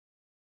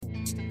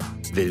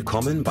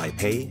Willkommen bei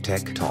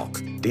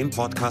PayTechTalk, dem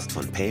Podcast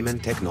von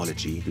Payment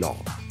Technology Law.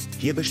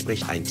 Hier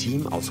bespricht ein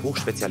Team aus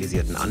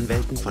hochspezialisierten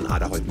Anwälten von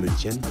Aderholt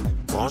München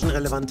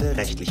branchenrelevante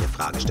rechtliche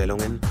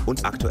Fragestellungen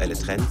und aktuelle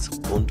Trends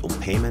rund um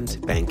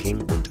Payment,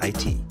 Banking und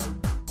IT.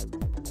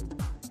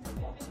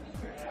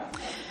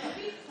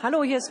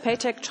 Hallo, hier ist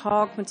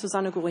PayTechTalk mit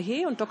Susanne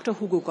Gurhe und Dr.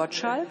 Hugo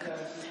Godschalk.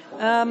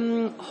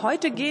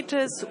 Heute geht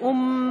es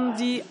um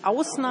die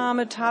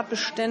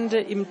Ausnahmetatbestände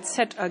im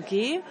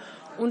ZAG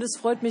und es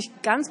freut mich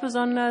ganz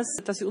besonders,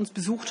 dass Sie uns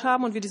besucht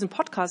haben und wir diesen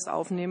Podcast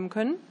aufnehmen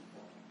können.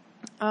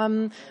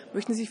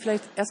 Möchten Sie sich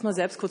vielleicht erstmal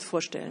selbst kurz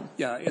vorstellen?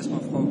 Ja, erstmal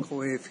Frau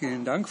Gurhe,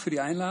 vielen Dank für die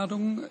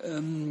Einladung.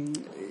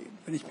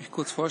 Wenn ich mich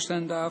kurz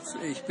vorstellen darf,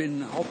 ich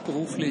bin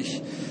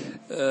hauptberuflich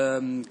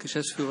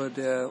Geschäftsführer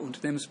der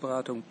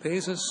Unternehmensberatung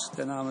PASES.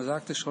 Der Name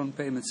sagt es schon,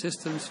 Payment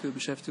Systems. Wir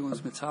beschäftigen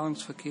uns mit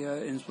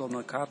Zahlungsverkehr,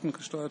 insbesondere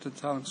kartengesteuerten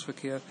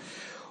Zahlungsverkehr.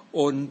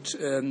 Und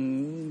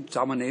sagen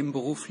wir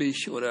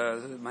nebenberuflich oder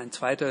mein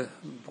zweiter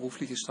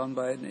berufliches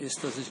Standbein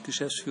ist, dass ich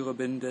Geschäftsführer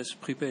bin des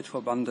Prepaid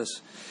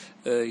Verbandes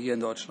hier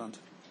in Deutschland.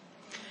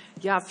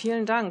 Ja,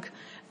 vielen Dank.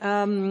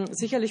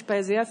 Sicherlich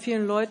bei sehr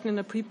vielen Leuten in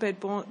der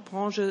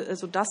Prepaid-Branche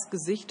also das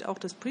Gesicht auch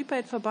des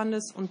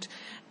Prepaid-Verbandes und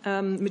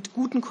mit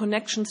guten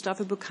Connections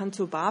dafür bekannt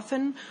zur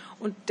BaFin.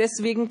 Und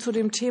deswegen zu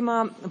dem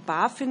Thema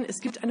BaFin, es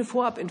gibt eine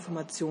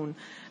Vorabinformation.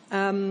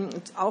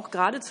 Auch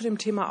gerade zu dem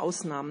Thema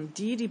Ausnahmen,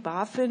 die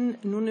BaFin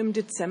nun im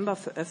Dezember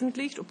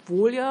veröffentlicht,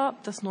 obwohl ja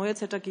das neue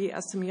ZAG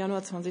erst im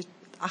Januar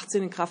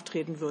 2018 in Kraft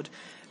treten wird.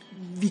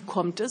 Wie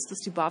kommt es, dass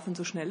die BaFin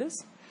so schnell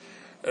ist?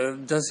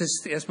 Das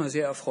ist erstmal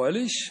sehr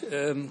erfreulich.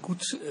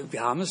 Gut,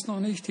 wir haben es noch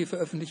nicht, die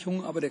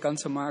Veröffentlichung, aber der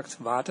ganze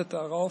Markt wartet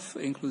darauf,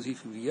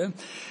 inklusive wir.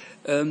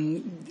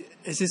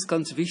 Es ist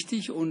ganz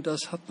wichtig und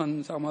das hat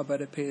man, sagen wir mal, bei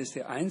der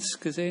PSD 1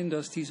 gesehen,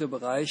 dass dieser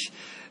Bereich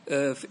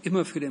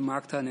immer für den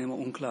Marktteilnehmer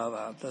unklar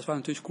war. Das war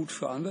natürlich gut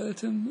für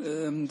Anwälte,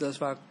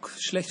 das war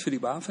schlecht für die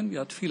BaFin, die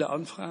hat viele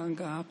Anfragen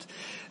gehabt.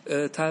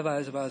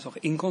 Teilweise war es auch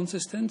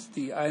inkonsistent.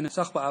 Die eine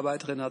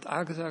Sachbearbeiterin hat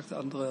A gesagt, die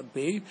andere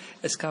B.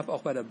 Es gab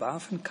auch bei der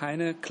BaFin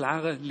keine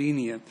klare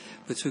Linie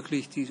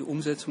bezüglich dieser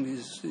Umsetzung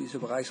dieser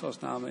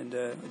Bereichsausnahme,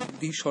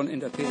 die schon in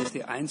der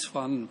PSD 1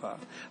 vorhanden war.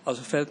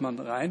 Also fällt man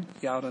rein,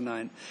 ja oder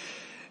nein?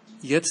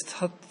 Jetzt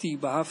hat die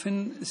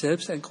BaFin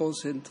selbst ein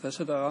großes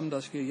Interesse daran,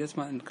 dass wir jetzt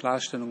mal eine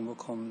Klarstellung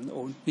bekommen.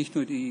 Und nicht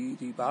nur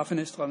die BaFin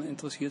ist daran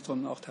interessiert,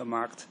 sondern auch der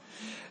Markt.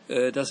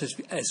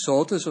 Es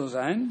sollte so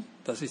sein,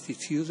 das ist die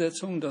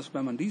Zielsetzung, dass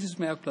wenn man dieses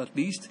Merkblatt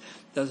liest,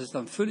 dass es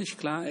dann völlig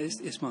klar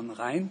ist man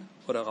rein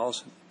oder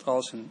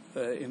draußen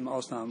im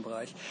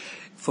Ausnahmebereich.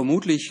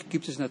 Vermutlich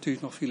gibt es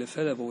natürlich noch viele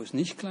Fälle, wo es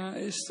nicht klar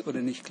ist oder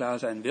nicht klar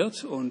sein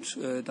wird und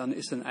dann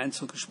ist ein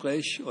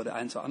Einzelgespräch oder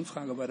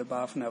Einzelanfrage bei der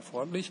BaFin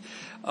erforderlich.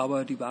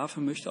 Aber die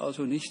BaFin möchte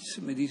also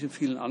nicht mit diesen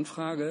vielen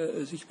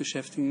Anfragen sich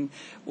beschäftigen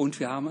und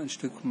wir haben ein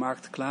Stück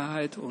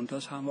Marktklarheit und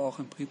das haben wir auch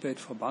im Prepaid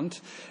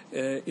Verband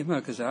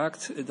immer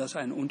gesagt, dass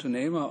ein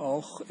Unternehmer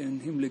auch im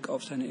Hinblick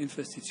auf seine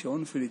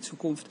Investitionen für die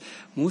Zukunft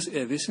muss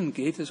er wissen,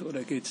 geht es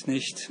oder geht es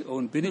nicht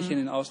und bin ich in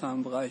den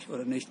Ausnahmebereich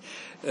oder nicht.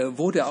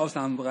 Wo der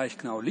Ausnahmebereich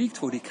genau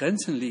liegt, wo die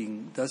Grenzen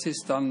liegen, das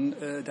ist dann,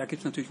 da gibt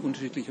es natürlich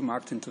unterschiedliche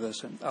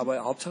Marktinteressen. Aber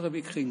Hauptsache,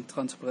 wir kriegen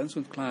Transparenz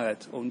und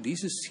Klarheit. Und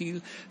dieses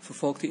Ziel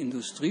verfolgt die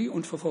Industrie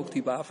und verfolgt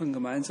die BaFin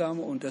gemeinsam.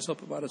 Und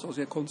deshalb war das auch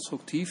sehr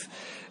konstruktiv,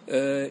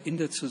 in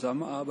der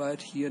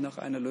Zusammenarbeit hier nach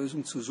einer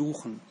Lösung zu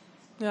suchen.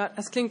 Ja,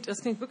 das klingt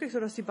wirklich so,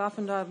 dass die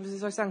BaFin da, wie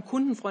soll ich sagen,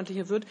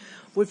 kundenfreundlicher wird.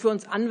 Wohl für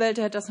uns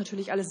Anwälte hätte das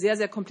natürlich alles sehr,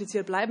 sehr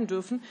kompliziert bleiben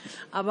dürfen.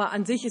 Aber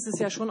an sich ist es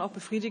ja schon auch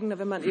befriedigender,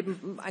 wenn man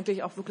eben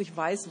eigentlich auch wirklich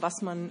weiß,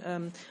 was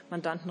man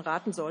Mandanten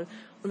raten soll.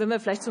 Und wenn wir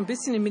vielleicht so ein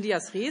bisschen in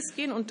Medias Res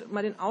gehen und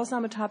mal den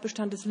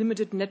Ausnahmetatbestand des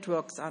Limitierten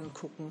Netzwerks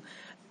angucken.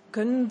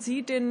 Können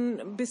Sie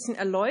denn ein bisschen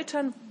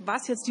erläutern,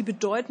 was jetzt die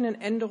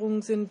bedeutenden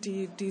Änderungen sind,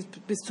 die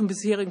bis zum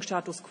bisherigen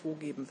Status quo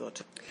geben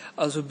wird?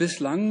 Also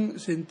bislang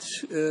sind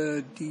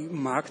die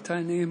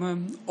Marktteilnehmer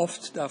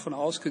oft davon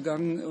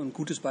ausgegangen, ein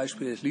gutes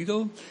Beispiel ist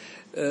Lidl,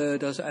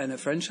 dass eine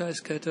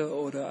Franchise-Kette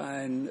oder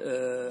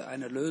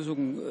eine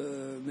Lösung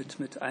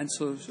mit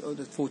Einzel,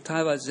 wo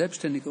teilweise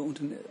selbstständige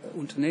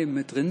Unternehmen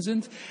mit drin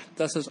sind,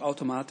 dass das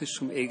automatisch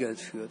zum E-Geld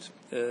führt.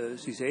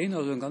 Sie sehen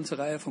also eine ganze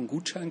Reihe von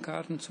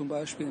Gutscheinkarten zum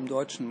Beispiel im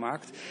deutschen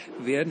Markt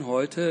werden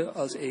heute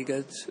als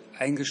E-Geld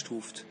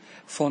eingestuft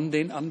von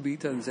den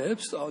Anbietern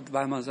selbst,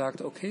 weil man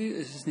sagt, okay,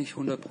 es ist nicht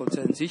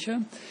 100%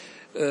 sicher.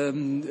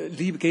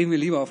 Gehen wir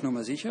lieber auf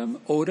Nummer sicher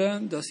oder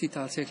dass sie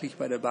tatsächlich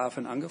bei der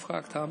BaFin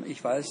angefragt haben.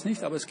 Ich weiß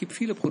nicht, aber es gibt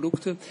viele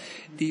Produkte,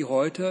 die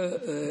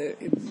heute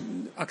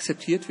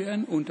akzeptiert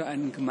werden unter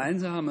eine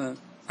gemeinsame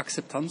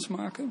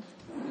Akzeptanzmarke.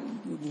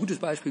 gutes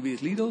Beispiel wie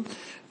das Lidl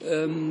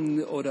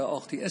oder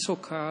auch die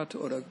Esso-Card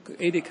oder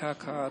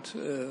Edeka-Card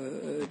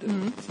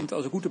sind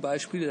also gute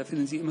Beispiele. Da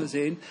finden Sie immer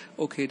sehen,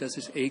 okay, das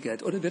ist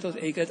E-Geld. Oder wird das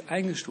E-Geld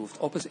eingestuft?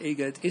 Ob es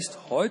E-Geld ist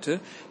heute,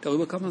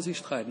 darüber kann man sich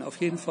streiten. Auf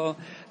jeden Fall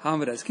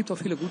haben wir das. Es gibt auch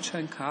viele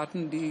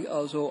Gutscheinkarten, die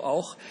also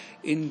auch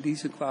in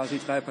diese quasi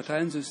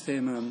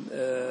 3-Parteien-Systeme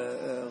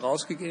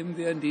rausgegeben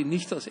werden, die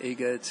nicht als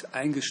E-Geld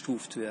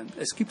eingestuft werden.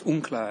 Es gibt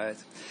Unklarheit.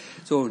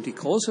 So, und die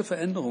große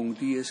Veränderung,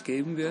 die es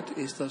geben wird,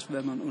 ist, dass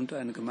wenn man unter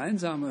einen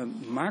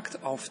gemeinsamen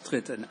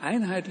Marktauftritt, einen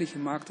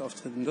einheitlichen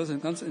Marktauftritt, und das ist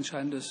ein ganz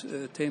entscheidendes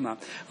Thema,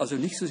 also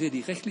nicht so sehr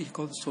die rechtliche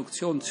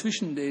Konstruktion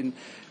zwischen den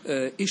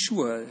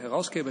Issuer,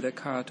 Herausgeber der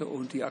Karte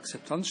und die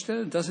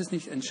Akzeptanzstellen, das ist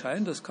nicht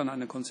entscheidend, das kann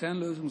eine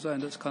Konzernlösung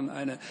sein, das kann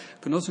eine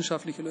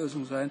genossenschaftliche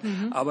Lösung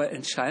sein, aber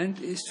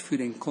entscheidend ist für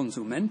den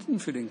Konsumenten,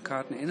 für den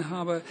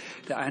Karteninhaber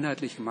der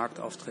einheitliche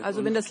Marktauftritt.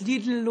 Also wenn das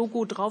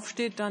Lidl-Logo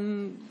draufsteht,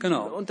 dann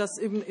und das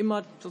eben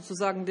immer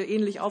sozusagen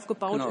ähnlich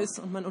aufgebaut ist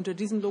und man unter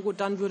diesem Logo,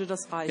 dann würde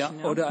das reichen.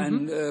 Ja, oder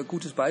ein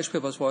gutes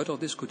Beispiel, was wir heute auch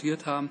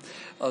diskutiert haben,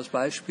 als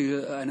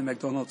Beispiel eine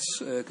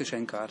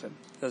McDonalds-Geschenkkarte.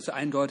 Das ist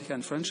eindeutig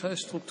eine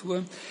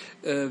Franchise-Struktur.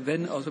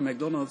 Wenn also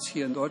McDonalds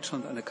hier in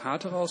Deutschland eine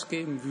Karte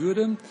rausgeben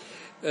würde,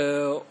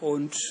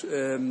 und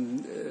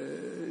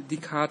die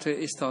Karte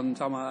ist dann,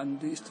 sagen wir mal,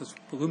 ist das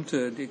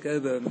berühmte, die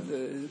gelbe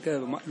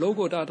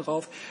Logo da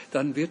drauf,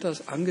 dann wird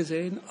das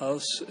angesehen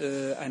als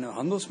eine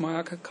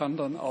Handelsmarke, kann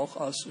dann auch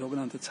als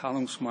sogenannte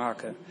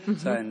Zahlungsmarke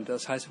sein.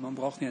 Das heißt, man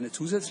braucht nicht eine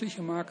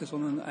zusätzliche Marke,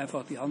 sondern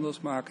einfach die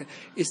Handelsmarke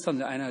ist dann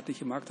der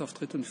einheitliche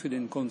Marktauftritt. Und für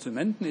den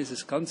Konsumenten ist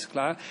es ganz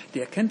klar,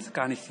 der kennt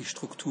gar nicht die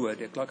Struktur.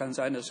 Der kann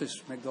sein, dass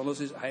McDonalds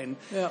ist ein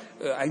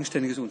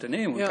eigenständiges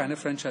Unternehmen und keine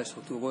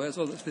Franchise-Struktur. Woher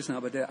soll das wissen?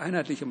 Aber der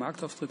einheitliche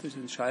Marktauftritt ist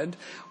entscheidend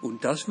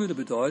und das würde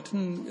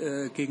bedeuten,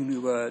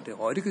 gegenüber der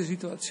heutigen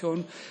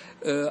Situation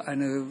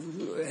eine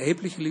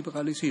erhebliche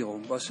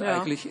Liberalisierung, was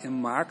eigentlich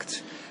im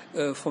Markt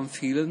von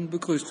vielen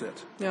begrüßt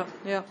wird. Ja,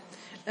 ja.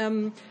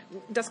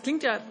 Das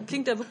klingt ja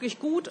wirklich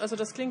gut, also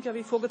das klingt ja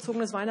wie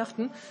vorgezogenes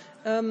Weihnachten.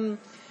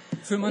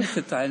 Für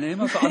manche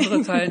Teilnehmer, für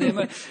andere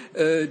Teilnehmer,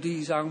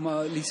 die, sagen wir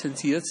mal,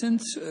 lizenziert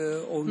sind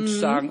und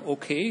sagen,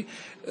 okay,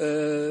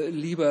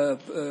 lieber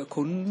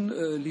Kunden,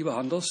 liebe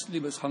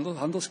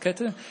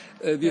Handelskette,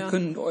 wir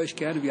können euch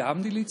gerne, wir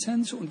haben die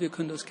Lizenz und wir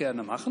können das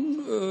gerne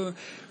machen.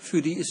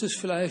 Für die ist es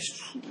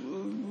vielleicht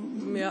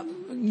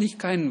nicht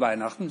kein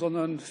Weihnachten,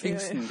 sondern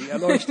Pfingsten, die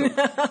Erleuchtung.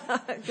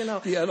 Genau.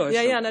 Die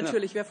Erleuchtung. Ja,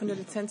 natürlich. Wer von der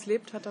Lizenz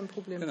lebt, hat dann ein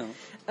Problem. Genau.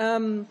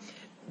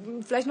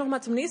 Vielleicht noch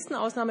mal zum nächsten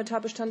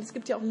Ausnahmetatbestand. Es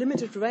gibt ja auch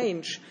Limited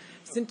Range.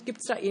 Gibt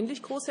es da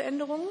ähnlich große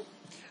Änderungen?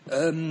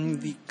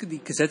 Die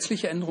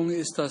gesetzliche Änderung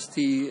ist, dass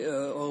die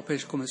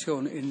Europäische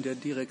Kommission in der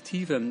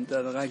Direktive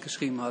da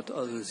reingeschrieben hat,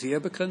 also sehr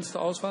begrenzte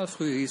Auswahl.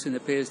 Früher hieß in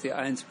der PSD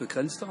 1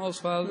 begrenzte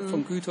Auswahl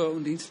von Güter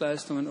und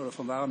Dienstleistungen oder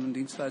von Waren und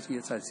Dienstleistungen,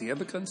 jetzt heißt sehr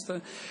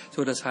begrenzte.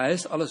 So, das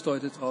heißt, alles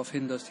deutet darauf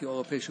hin, dass die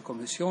Europäische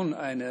Kommission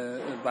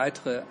eine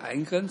weitere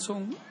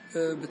Eingrenzung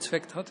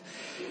bezweckt hat.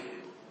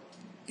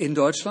 In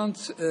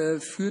Deutschland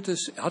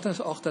hat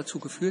das auch dazu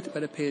geführt, bei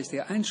der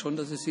PSD 1 schon,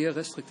 dass es sehr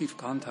restriktiv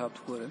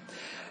gehandhabt wurde.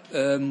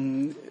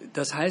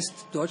 Das heißt,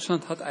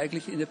 Deutschland hat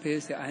eigentlich in der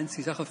PSD 1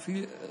 die Sache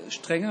viel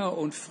strenger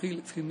und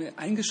viel mehr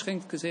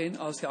eingeschränkt gesehen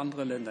als die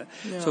anderen Länder.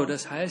 Ja. So,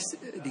 das heißt,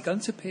 die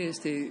ganze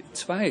PSD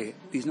 2,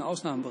 diesen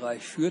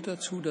Ausnahmebereich, führt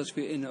dazu, dass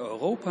wir in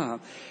Europa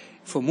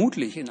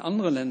vermutlich in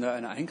anderen Ländern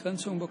eine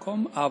Eingrenzung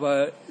bekommen,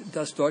 aber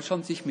dass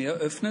Deutschland sich mehr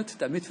öffnet,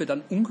 damit wir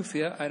dann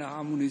ungefähr eine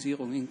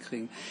Harmonisierung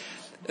hinkriegen.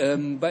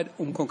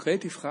 Um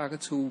konkret die Frage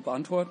zu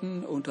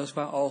beantworten, und das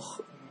war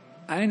auch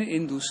eine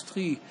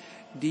Industrie,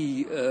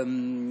 die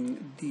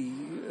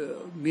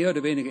mehr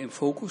oder weniger im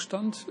Fokus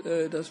stand,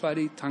 das war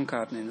die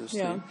Tankkartenindustrie.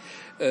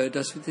 Ja.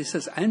 Das ist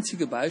das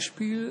einzige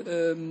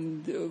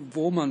Beispiel,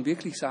 wo man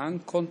wirklich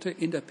sagen konnte,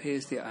 in der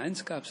PSD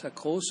 1 gab es da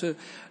große,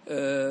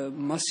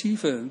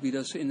 massive, wie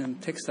das in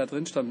dem Text da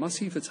drin stand,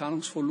 massive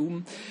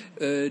Zahlungsvolumen,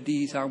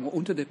 die, sagen wir,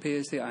 unter der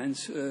PSD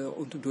 1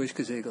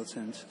 durchgesegelt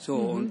sind. So,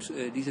 und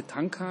diese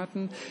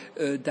Tankkarten,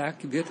 da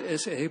wird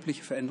es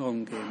erhebliche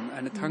Veränderungen geben.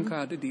 Eine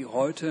Tankkarte, die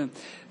heute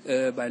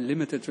bei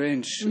Limited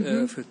Range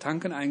für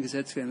Tanken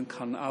eingesetzt werden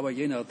kann, aber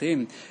je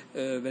nachdem,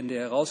 wenn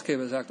der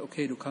Herausgeber sagt,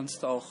 okay, du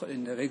kannst auch,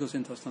 in der Regel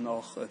sind das dann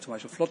auch zum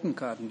Beispiel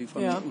Flottenkarten, die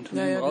von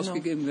Unternehmen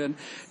rausgegeben werden,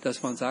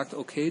 dass man sagt,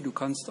 okay, du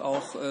kannst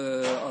auch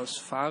als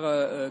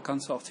Fahrer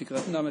kannst du auch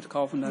Zigaretten damit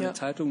kaufen, deine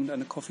Zeitung,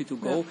 deine Coffee to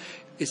go,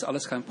 ist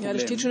alles kein Problem. Ja, da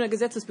steht schon in der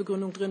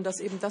Gesetzesbegründung drin,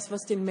 dass eben das,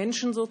 was den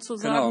Menschen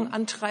sozusagen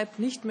antreibt,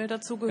 nicht mehr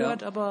dazu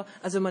gehört, aber,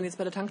 also wenn man jetzt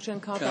bei der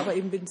Tankstellenkarte, aber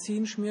eben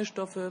Benzin,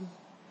 Schmierstoffe,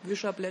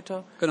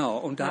 Wischerblätter. Genau,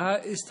 und da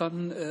ist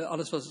dann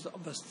alles, was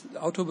das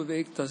Auto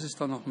bewegt, das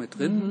ist dann noch mit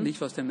drin, nicht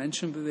was den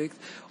Menschen bewegt.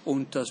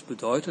 Und das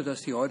bedeutet,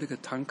 dass die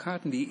heutigen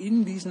Tankkarten, die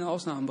in diesen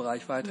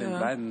Ausnahmebereich weiterhin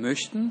bleiben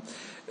möchten,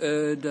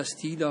 dass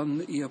die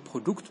dann ihr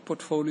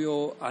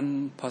Produktportfolio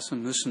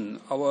anpassen müssen.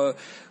 Aber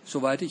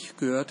soweit ich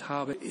gehört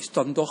habe, ist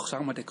dann doch,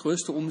 sagen wir mal, der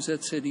größte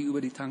Umsätze, die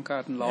über die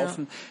Tankkarten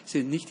laufen,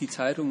 sind nicht die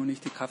Zeitungen und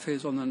nicht die Kaffee,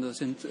 sondern das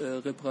sind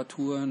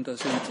Reparaturen, das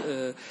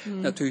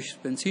sind natürlich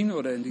Benzin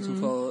oder in diesem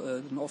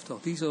Fall oft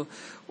auch Diesel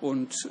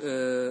und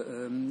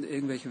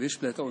irgendwelche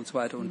Wischblätter und so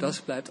weiter. Und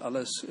das bleibt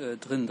alles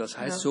drin. Das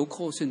heißt, so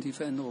groß sind die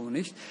Veränderungen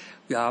nicht.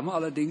 Wir haben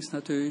allerdings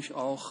natürlich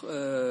auch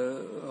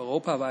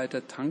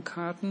europaweite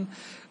Tankkarten,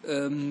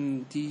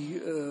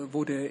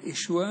 wo der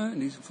Issuer,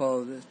 in diesem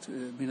Fall das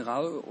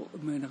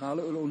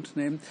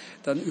Mineralölunternehmen,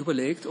 dann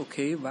überlegt,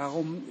 okay,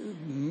 warum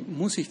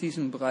muss ich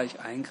diesen Bereich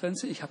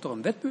eingrenzen? Ich habe doch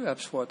einen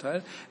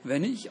Wettbewerbsvorteil,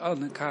 wenn ich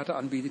eine Karte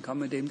anbieten kann,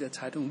 mit dem die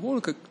Zeitung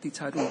wohl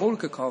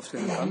gekauft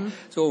werden kann.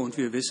 So, und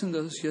wir wissen,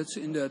 dass es jetzt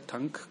in der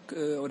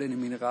oder in der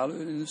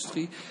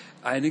Mineralölindustrie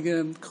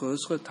einige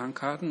größere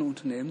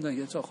Tankkartenunternehmen dann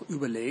jetzt auch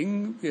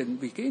überlegen, wir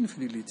gehen für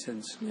die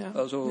Lizenz.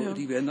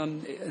 Die werden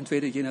dann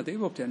entweder, je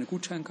nachdem, ob die eine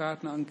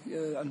Gutscheinkarte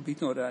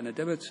anbieten oder eine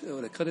Debit-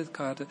 oder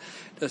Kreditkarte,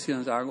 dass sie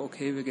dann sagen,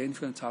 okay, wir gehen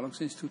für eine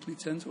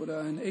Zahlungsinstitutlizenz oder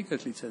eine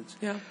E-Geld-Lizenz.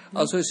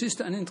 Also es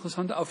ist ein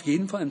interessanter, auf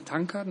jeden Fall im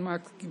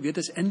Tankkartenmarkt wird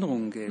es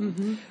Änderungen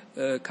geben.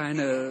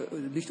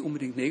 Nicht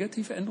unbedingt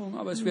negative Änderungen,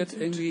 aber es wird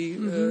irgendwie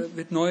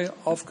wird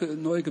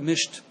neu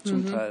gemischt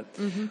zum Teil.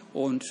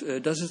 Und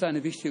das ist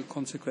eine wichtige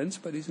Konsequenz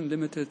bei diesem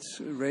Limited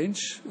Range,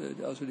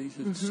 also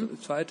diese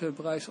zweite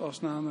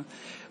Bereichsausnahme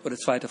oder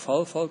zweite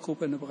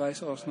Fallgruppe in der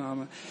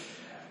Bereichsausnahme.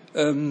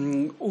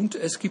 Und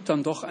es gibt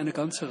dann doch eine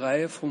ganze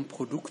Reihe von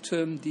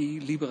Produkten, die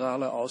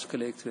liberaler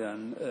ausgelegt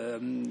werden.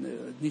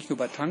 Nicht nur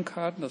bei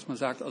Tankkarten, dass man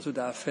sagt, also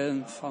da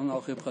fallen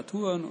auch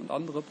Reparaturen und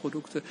andere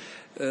Produkte,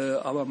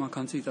 aber man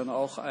kann sich dann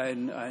auch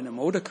eine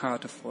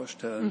Modekarte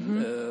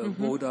vorstellen,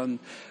 wo dann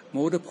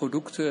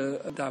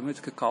Modeprodukte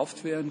damit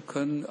gekauft werden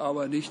können,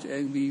 aber nicht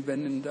irgendwie,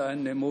 wenn in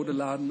einem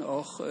Modeladen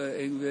auch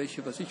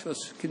irgendwelche,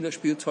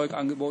 Kinderspielzeug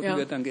angeboten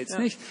wird, dann geht's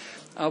nicht.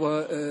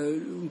 Aber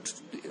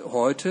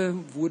heute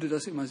wurde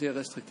das immer sehr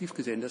restriktiv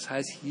gesehen. Das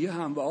heißt, hier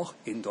haben wir auch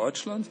in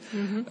Deutschland,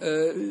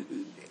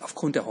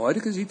 aufgrund der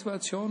heutigen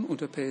Situation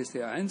unter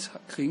PSD 1,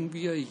 kriegen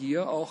wir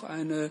hier auch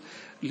eine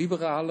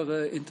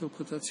liberalere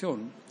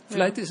Interpretation.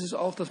 Vielleicht ist es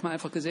auch, dass man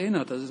einfach gesehen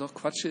hat, dass es auch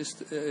Quatsch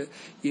ist,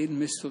 jeden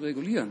Mist zu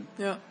regulieren.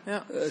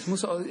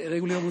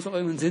 Regulierung muss auch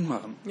irgendeinen Sinn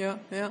machen.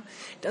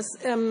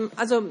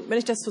 Also wenn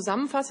ich das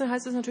zusammenfasse,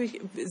 heißt es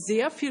natürlich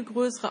sehr viel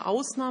größere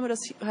Ausnahme.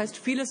 Das heißt,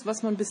 vieles,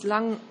 was man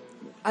bislang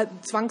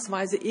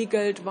zwangsweise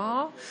E-Geld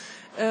war,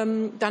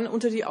 dann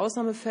unter die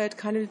Ausnahme fällt,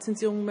 keine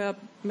Lizenzierung mehr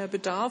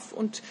bedarf.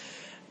 Und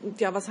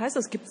was heißt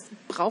das?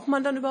 Braucht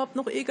man dann überhaupt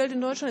noch E-Geld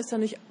in Deutschland? Ist da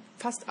nicht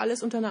fast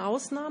alles unter einer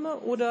Ausnahme?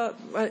 Oder,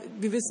 weil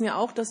wir wissen ja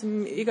auch, dass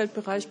im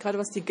E-Geld-Bereich, gerade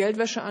was die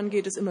Geldwäsche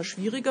angeht, es immer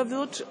schwieriger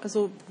wird.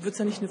 Also wird es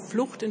ja nicht eine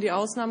Flucht in die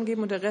Ausnahmen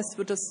geben und der Rest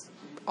wird das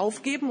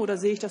aufgeben, oder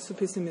sehe ich das zu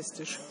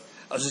pessimistisch?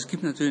 Also es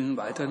gibt natürlich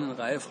weiterhin eine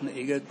Reihe von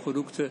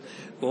E-Geld-Produkte,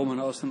 wo man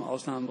aus dem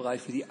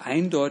Ausnahmebereich für die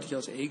eindeutig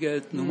aus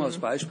E-Geld, nur mal als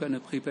Beispiel eine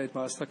Prepaid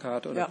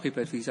Mastercard oder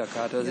Prepaid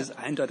Visa-Karte, das ist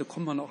eindeutig,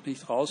 kommt man auch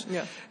nicht raus.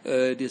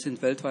 Die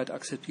sind weltweit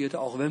akzeptiert,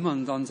 auch wenn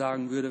man dann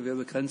sagen würde, wir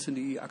begrenzen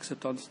die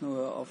Akzeptanz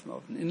nur auf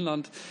ein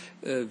Inland,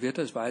 wird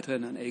es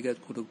weiterhin ein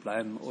E-Geld-Produkt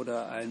bleiben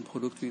oder ein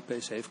Produkt wie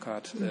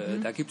PaySafeCard.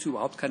 Da gibt es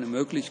überhaupt keine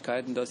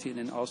Möglichkeiten, dass sie in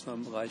den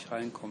Ausnahmebereich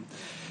reinkommen.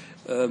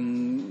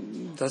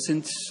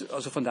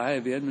 Also von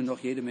daher werden wir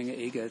noch jede Menge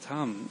E-Geld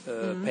haben.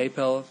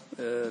 PayPal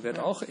wird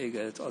auch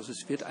E-Geld. Also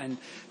es wird ein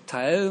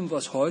Teil,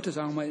 was heute,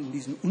 sagen wir mal, in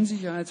diesem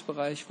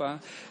Unsicherheitsbereich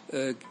war,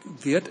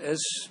 wird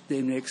es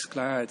demnächst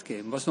Klarheit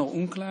geben. Was noch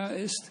unklar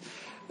ist,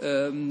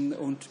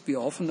 und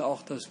wir hoffen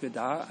auch, dass wir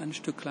da ein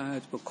Stück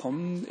Klarheit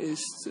bekommen,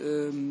 ist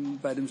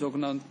bei dem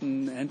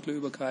sogenannten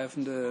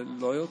händlerübergreifende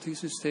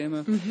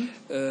Loyalty-Systeme,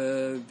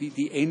 wie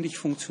die ähnlich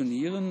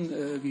funktionieren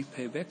wie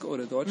Payback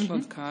oder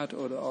Deutschlandcard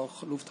oder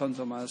auch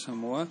Lufthansa Miles &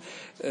 More.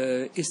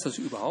 Ist das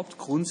überhaupt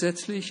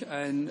grundsätzlich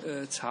ein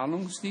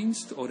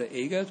Zahlungsdienst oder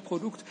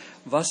E-Geld-Produkt,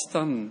 was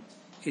dann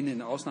in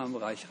den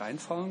Ausnahmebereich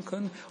reinfallen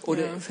können,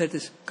 oder fällt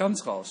es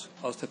ganz raus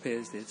aus der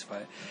PSD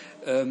 2?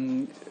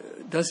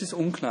 Das ist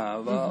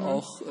unklar, war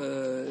auch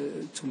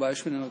zum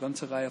Beispiel eine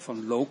ganze Reihe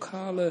von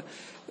lokale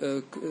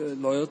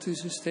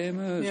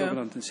Loyalty-Systeme,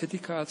 sogenannte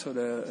Citycards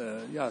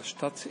oder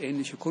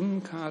stadtähnliche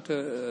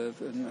Kundenkarte,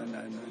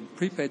 eine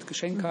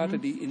Prepaid-Geschenkkarte,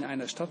 die in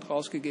einer Stadt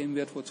rausgegeben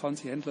wird, wo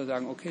 20 Händler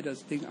sagen, okay,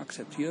 das Ding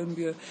akzeptieren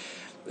wir.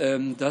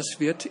 Das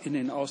wird in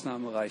den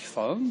Ausnahmebereich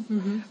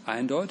fallen,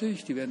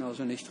 eindeutig, die werden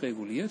also nicht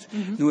reguliert.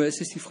 Nur es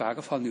ist die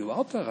Frage, fallen die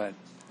überhaupt da rein?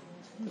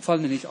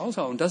 Fallen die nicht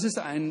außer? Und das ist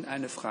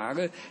eine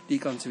Frage, die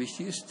ganz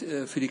wichtig ist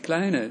für die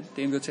Kleine.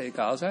 Denen wird es ja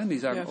egal sein, die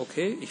sagen,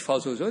 okay, ich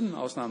falle sowieso in den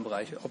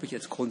Ausnahmebereich. Ob ich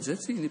jetzt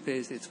grundsätzlich in die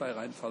PSD 2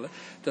 reinfalle,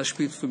 das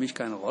spielt für mich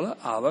keine Rolle.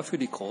 Aber für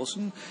die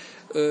Großen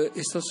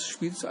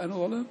spielt es eine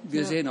Rolle.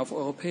 Wir sehen auf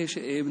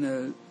europäischer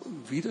Ebene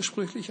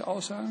widersprüchliche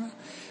Aussagen.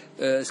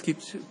 Es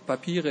gibt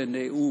Papiere in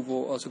der EU,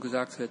 wo also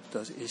gesagt wird,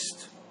 das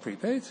ist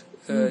Prepaid.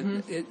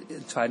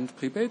 Zweitens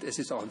Prepaid, es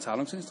ist auch ein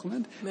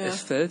Zahlungsinstrument. Ja.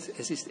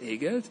 Es ist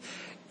E-Geld.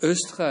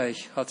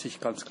 Österreich hat sich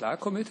ganz klar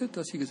committed,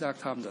 dass sie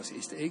gesagt haben, das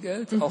ist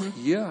E-Geld. Auch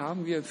hier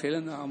haben wir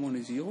fehlende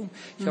Harmonisierung.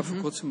 Ich habe vor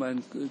kurzem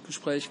ein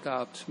Gespräch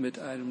gehabt mit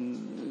einem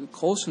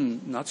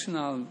großen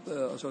nationalen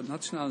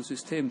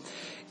System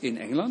in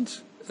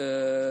England.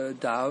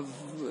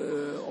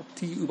 Ob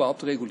die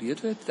überhaupt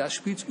reguliert wird, da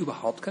spielt es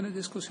überhaupt keine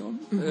Diskussion.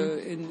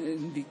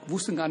 Die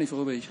wussten gar nicht,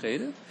 worüber ich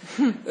rede.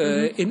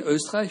 In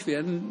Österreich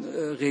werden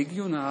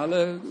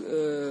regionale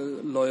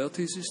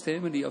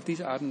Loyalty-Systeme, die auf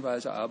diese Art und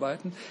Weise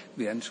arbeiten,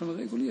 werden schon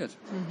reguliert.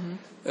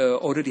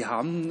 Oder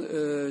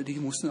die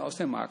mussten aus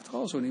dem Markt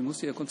raus und die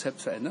mussten ihr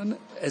Konzept verändern,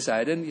 es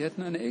sei denn, die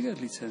hätten eine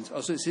E-Geld-Lizenz.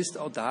 Also es ist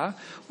auch da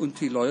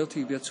und die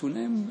Loyalty wird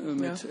zunehmen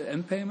mit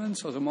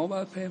M-Payments, also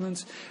Mobile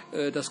Payments.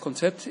 Das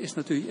Konzept ist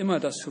natürlich immer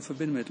das zu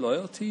verbinden mit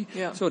Loyalty.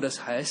 Ja. So,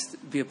 das heißt,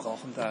 wir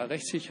brauchen da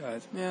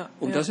Rechtssicherheit. Ja.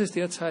 Und das ist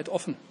derzeit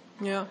offen.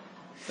 Ja.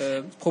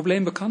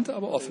 Problem bekannt,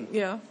 aber offen.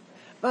 Ja.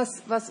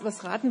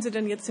 Was raten Sie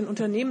denn jetzt den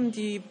Unternehmen,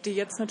 die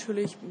jetzt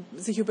natürlich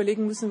sich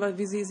überlegen müssen,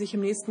 wie sie sich im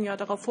nächsten Jahr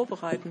darauf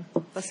vorbereiten?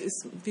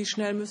 Wie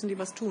schnell müssen die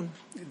was tun?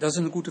 Das ist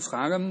eine gute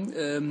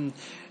Frage.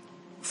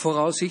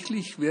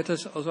 Voraussichtlich wird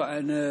es also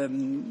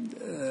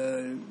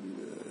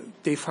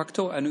de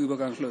facto eine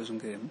Übergangslösung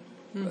geben.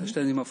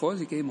 Stellen Sie sich mal vor,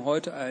 Sie geben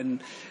heute eine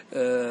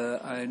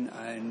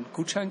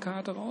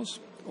Gutscheinkarte raus.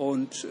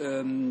 Und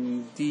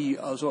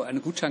also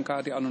eine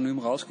Gutscheinkarte, die anonym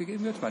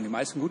rausgegeben wird, weil die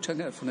meisten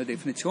Gutscheinkarten von der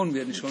Definition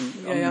werden schon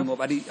anonym,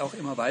 weil die auch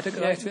immer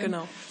weitergereicht werden.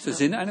 Genau. Das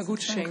Sinn einer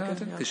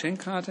Gutscheinkarte,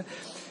 Geschenkkarte.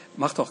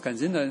 Macht auch keinen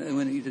Sinn, da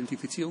irgendwann eine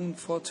Identifizierung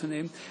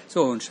vorzunehmen.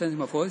 So, und stellen Sie sich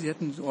mal vor, Sie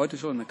hätten heute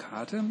schon eine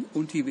Karte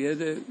und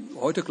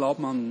heute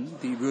glaubt man,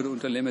 die würde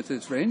unter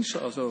Limited Range,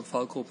 also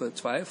Fallgruppe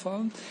 2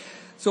 fallen.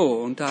 So,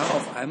 und da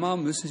auf einmal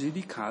müssen Sie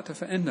die Karte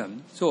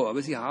verändern. So,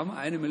 aber Sie haben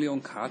 1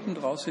 Million Karten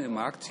draußen im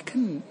Markt. Sie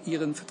kennen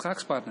Ihren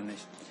Vertragspartner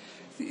nicht.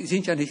 Sie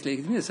sind ja nicht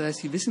legitimiert. Das heißt,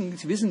 Sie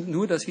wissen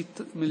nur, dass Sie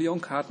 1 Million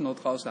Karten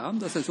dort draußen haben,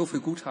 dass da so viel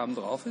Guthaben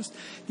drauf ist.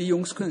 Die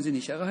Jungs können Sie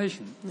nicht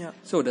erreichen. Ja.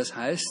 So, das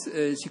heißt,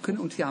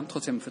 Sie haben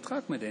trotzdem einen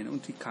Vertrag mit denen.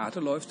 Und die Karte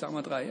läuft da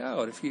mal 3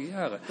 Jahre oder 4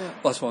 Jahre. Ja.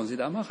 Was wollen Sie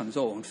da machen?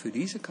 So, und für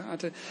diese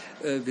Karte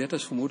wird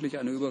es vermutlich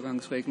eine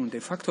Übergangsregelung, de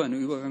facto eine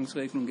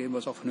Übergangsregelung geben,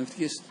 was auch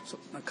vernünftig ist. So,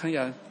 man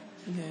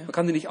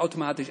kann die nicht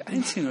automatisch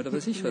einziehen oder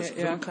was ich was.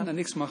 Also man kann da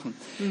nichts machen.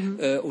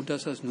 Und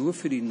dass das nur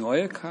für die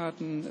neuen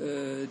Karten,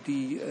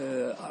 die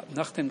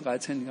nach dem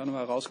 13.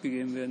 Januar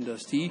rausgegeben werden,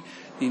 dass die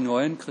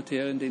neuen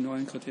Kriterien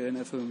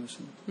erfüllen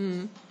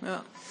müssen.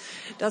 Ja.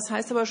 Das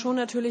heißt aber schon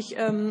natürlich,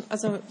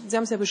 also Sie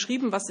haben es ja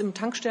beschrieben, was im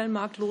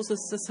Tankstellenmarkt los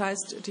ist. Das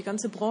heißt, die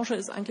ganze Branche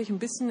ist eigentlich ein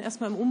bisschen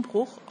erstmal im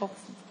Umbruch,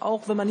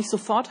 auch wenn man nicht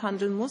sofort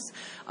handeln muss,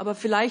 aber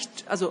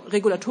vielleicht, also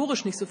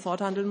regulatorisch nicht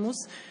sofort handeln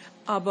muss.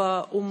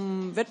 Aber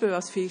um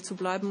wettbewerbsfähig zu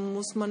bleiben,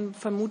 muss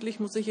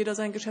sich jeder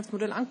sein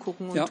Geschäftsmodell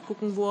angucken und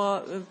gucken,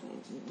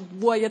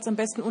 wo er jetzt am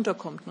besten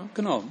unterkommt. Ne?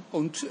 Genau.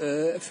 Und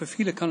für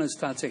viele kann es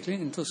tatsächlich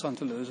eine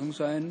interessante Lösung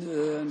sein,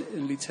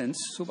 eine Lizenz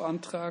zu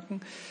beantragen,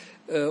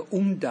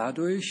 um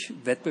dadurch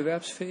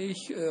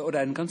wettbewerbsfähig oder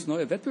eine ganz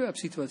neue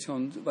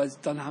Wettbewerbssituation, weil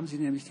dann haben Sie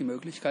nämlich die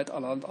Möglichkeit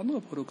allerhand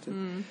andere Produkte.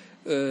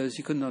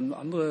 Sie können dann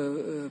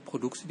andere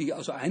Produkte, die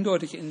also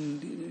eindeutig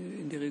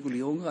in die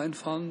Regulierung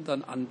reinfallen,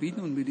 dann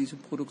anbieten und mit diesen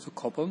Produkten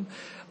koppeln.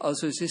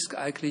 Also es ist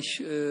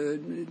eigentlich,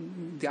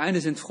 die einen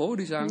sind froh,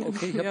 die sagen,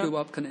 okay, ich habe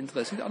überhaupt kein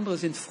Interesse. Die anderen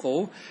sind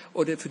froh,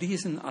 oder für die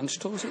ist ein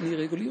Anstoß, in die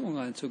Regulierung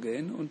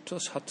reinzugehen. Und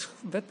das hat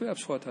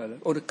Wettbewerbsvorteile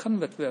oder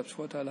kann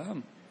Wettbewerbsvorteile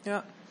haben.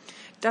 Ja.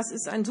 Das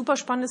ist ein super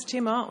spannendes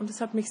Thema und es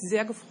hat mich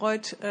sehr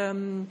gefreut,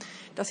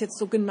 das jetzt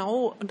so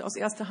genau und aus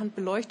erster Hand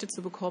beleuchtet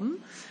zu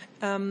bekommen.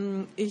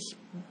 Ich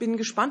bin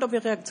gespannt, ob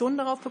wir Reaktionen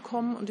darauf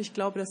bekommen und ich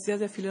glaube, dass sehr,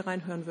 sehr viele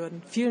reinhören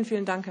würden. Vielen,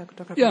 vielen Dank, Herr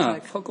Dr.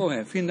 Godschalk. Ja, Frau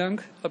Koher, vielen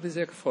Dank, habe mich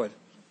sehr gefreut.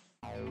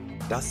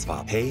 Das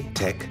war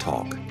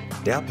PayTechTalk,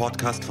 der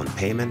Podcast von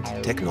Payment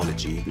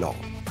Technology Law.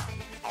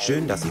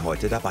 Schön, dass Sie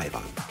heute dabei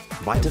waren.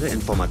 Weitere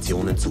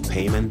Informationen zu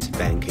Payment,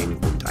 Banking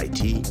und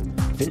IT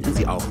finden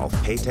Sie auch auf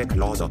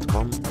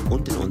paytechlaw.com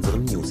und in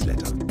unserem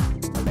Newsletter.